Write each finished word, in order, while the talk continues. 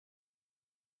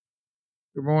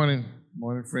Good morning,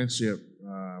 morning friendship.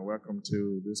 Welcome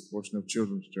to this portion of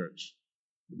Children's Church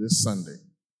this Sunday.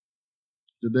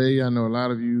 Today, I know a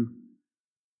lot of you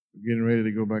are getting ready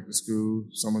to go back to school.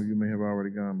 Some of you may have already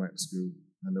gone back to school.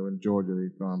 I know in Georgia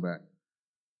they've gone back.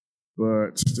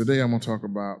 But today I'm going to talk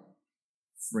about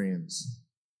friends.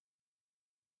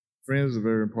 Friends is a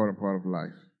very important part of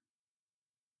life.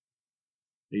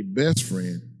 A best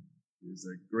friend is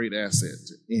a great asset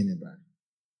to anybody.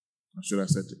 Or should I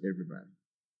say to everybody?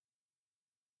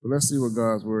 But let's see what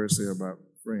God's word says about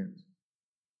friends.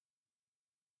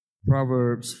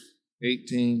 Proverbs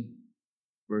 18,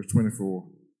 verse 24.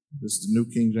 This is the New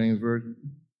King James Version.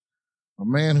 A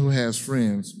man who has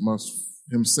friends must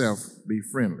himself be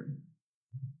friendly.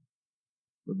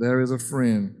 But there is a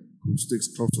friend who sticks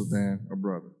closer than a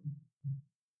brother.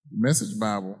 The Message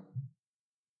Bible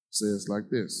says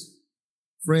like this: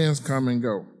 friends come and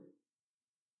go,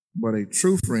 but a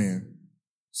true friend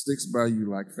sticks by you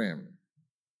like family.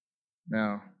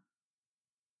 Now,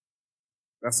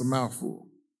 that's a mouthful,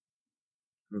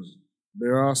 because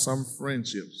there are some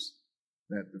friendships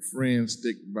that the friends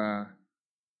stick by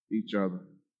each other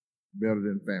better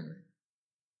than family.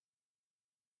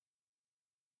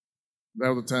 That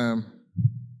was the time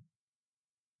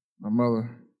my mother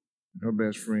and her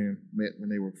best friend met when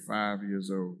they were 5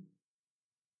 years old.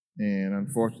 And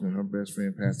unfortunately, her best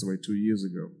friend passed away 2 years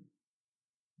ago.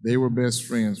 They were best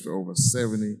friends for over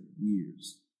 70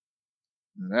 years.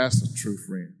 Now that's a true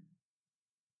friend.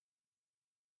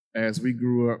 As we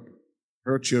grew up,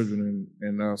 her children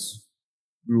and us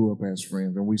grew up as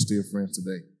friends, and we still friends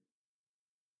today.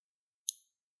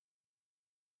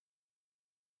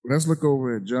 Let's look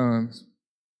over at John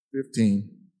 15,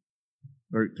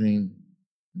 13,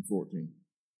 and 14.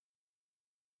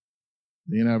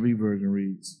 The NIV version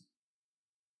reads,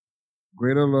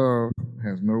 "Greater love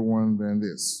has no one than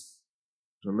this,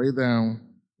 to lay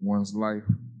down one's life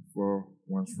for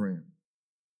one's friend.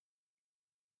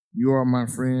 You are my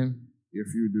friend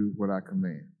if you do what I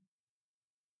command."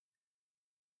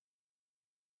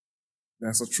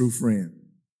 That's a true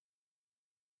friend.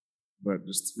 But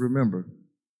just remember,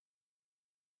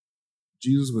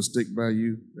 Jesus will stick by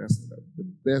you. That's the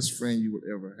best friend you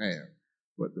will ever have.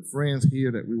 But the friends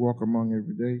here that we walk among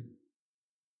every day,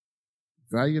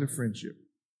 value the friendship.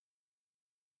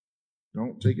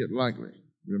 Don't take it lightly.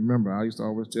 Remember, I used to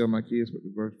always tell my kids what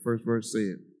the first verse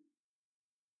said.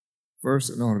 First,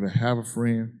 in order to have a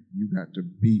friend, you got to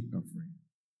be a friend.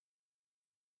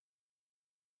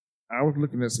 I was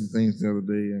looking at some things the other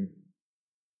day and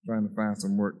trying to find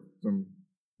some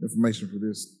information for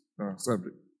this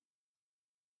subject.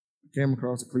 I came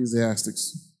across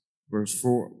Ecclesiastes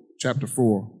chapter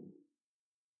 4,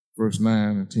 verse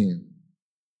 9 and 10.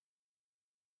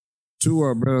 Two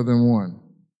are better than one,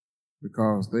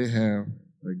 because they have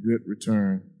a good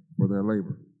return for their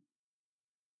labor.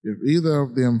 If either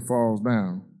of them falls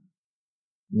down,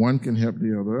 one can help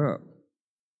the other up.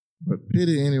 But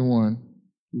pity anyone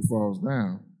who falls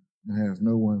down and has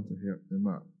no one to help them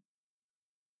up.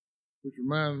 Which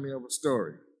reminds me of a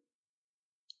story.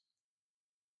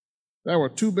 There were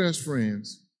two best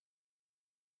friends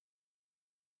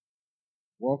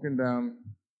walking down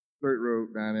Third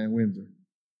Road down there in Windsor.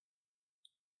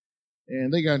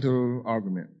 And they got into a little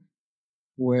argument.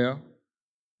 Well,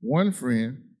 one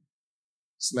friend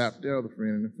slapped the other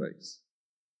friend in the face.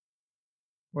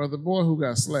 Well, the boy who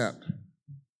got slapped,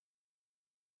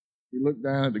 he looked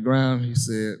down at the ground.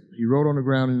 He wrote on the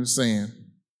ground in the sand,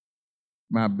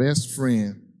 "My best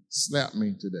friend slapped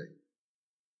me today."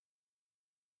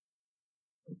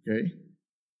 Okay.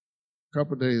 A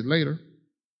couple of days later,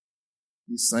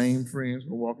 these same friends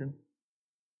were walking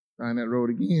down that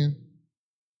road again.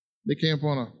 They came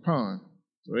upon a pond.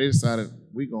 So they decided,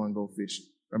 we're going to go fishing.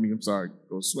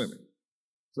 Go swimming.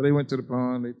 So they went to the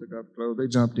pond, they took off clothes, they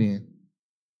jumped in.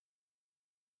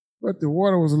 But the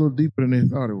water was a little deeper than they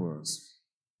thought it was.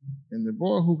 And the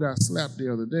boy who got slapped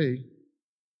the other day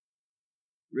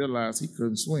realized he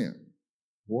couldn't swim.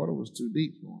 The water was too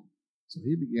deep for him. So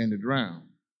he began to drown.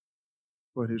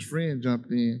 But his friend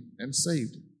jumped in and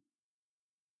saved him.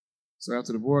 So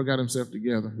after the boy got himself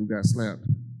together, who got slapped,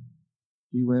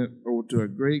 he went over to a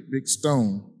great big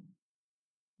stone,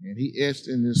 and he etched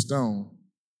in this stone,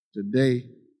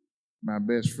 "Today, my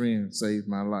best friend saved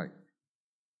my life."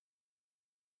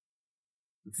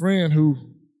 The friend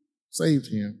who saved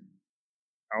him,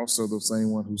 also the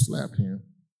same one who slapped him,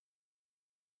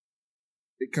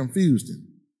 it confused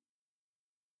him.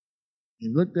 He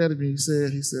looked at him and he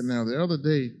said, "Now the other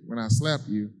day when I slapped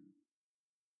you,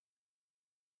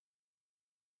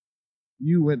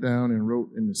 you went down and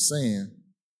wrote in the sand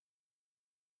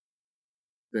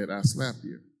that I slapped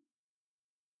you.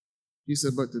 He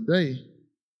said, but today,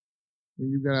 when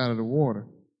you got out of the water,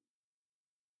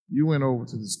 you went over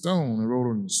to the stone and wrote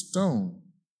on the stone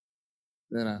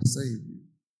that I saved you.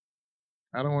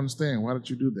 I don't understand. Why did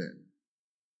you do that?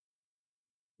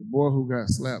 The boy who got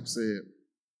slapped said,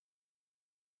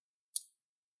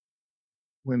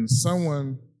 when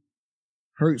someone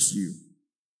hurts you,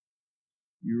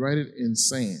 you write it in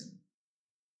sand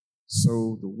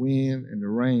so the wind and the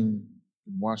rain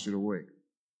can wash it away.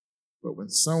 But when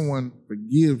someone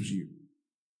forgives you,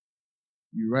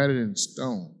 you write it in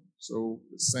stone so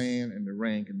the sand and the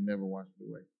rain can never wash it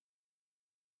away.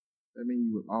 That means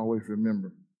you will always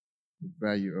remember the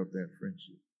value of that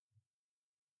friendship.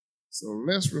 So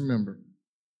let's remember,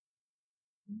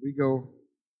 when we go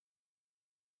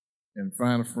and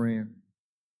find a friend,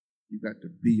 you got to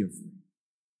be a friend.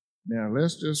 Now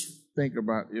let's just think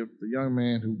about if the young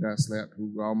man who got slapped,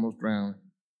 who almost drowned,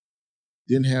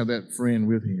 didn't have that friend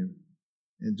with him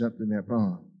and jumped in that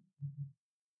pond.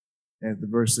 As the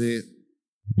verse said,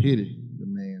 pity the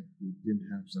man who didn't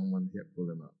have someone to help pull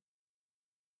him up.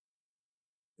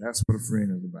 That's what a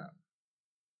friend is about.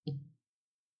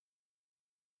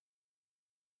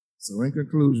 So in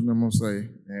conclusion, I'm going to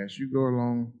say, as you go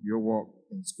along your walk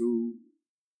in school,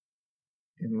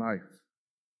 in life,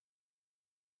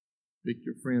 pick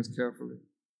your friends carefully.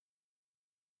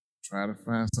 Try to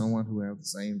find someone who has the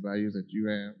same values that you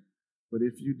have. But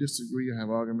if you disagree or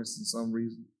have arguments for some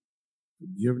reason,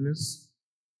 forgiveness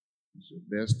is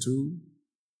your best tool.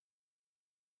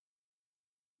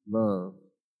 Love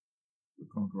will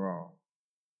conquer all.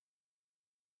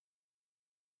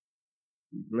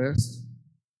 Be blessed.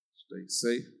 Stay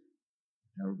safe.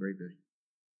 Have a great day.